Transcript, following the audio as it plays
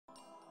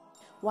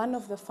One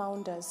of the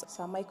founders,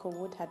 Sir Michael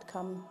Wood, had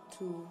come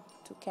to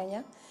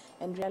Kenya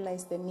and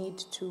realized the need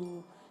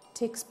to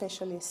take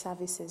specialist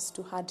services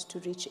to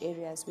hard-to-reach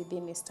areas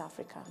within East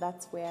Africa.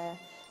 That's where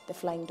the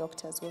Flying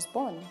Doctors was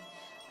born.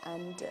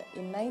 And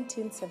in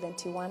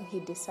 1971, he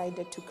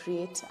decided to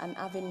create an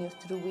avenue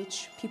through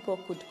which people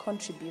could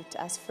contribute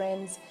as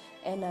friends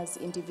and as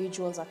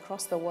individuals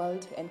across the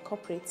world, and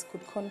corporates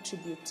could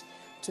contribute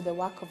to the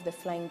work of the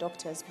Flying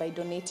Doctors by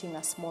donating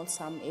a small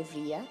sum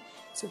every year.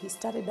 So he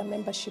started a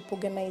membership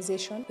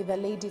organization with a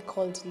lady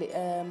called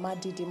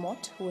Maddie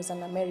DeMott, who was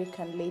an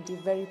American lady,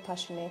 very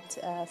passionate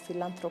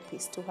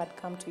philanthropist who had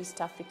come to East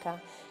Africa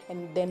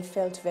and then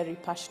felt very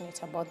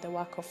passionate about the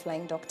work of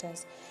Flying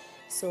Doctors.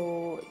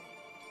 So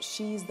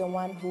she's the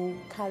one who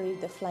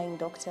carried the Flying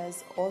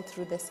Doctors all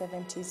through the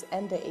 70s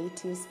and the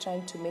 80s,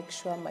 trying to make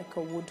sure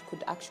Michael Wood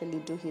could actually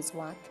do his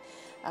work.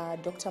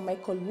 Dr.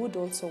 Michael Wood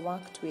also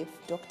worked with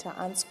Dr.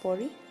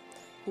 Anspori,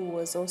 who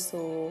was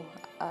also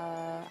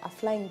a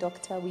flying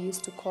doctor. We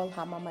used to call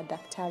her Mama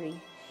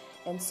Daktari.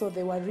 And so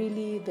they were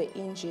really the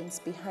engines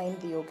behind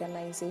the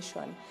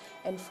organization.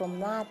 And from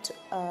that,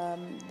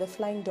 the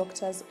Flying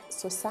Doctors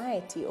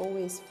Society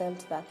always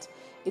felt that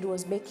it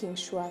was making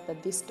sure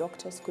that these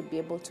doctors could be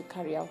able to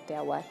carry out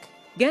their work.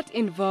 Get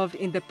involved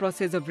in the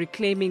process of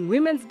reclaiming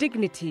women's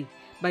dignity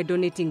by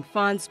donating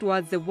funds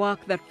towards the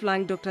work that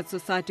Flying Doctors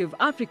Society of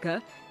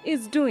Africa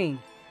is doing.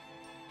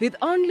 With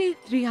only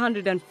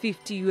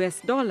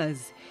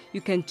 $350,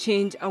 you can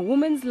change a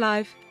woman's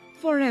life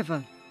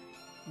forever.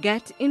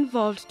 Get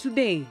involved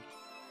today.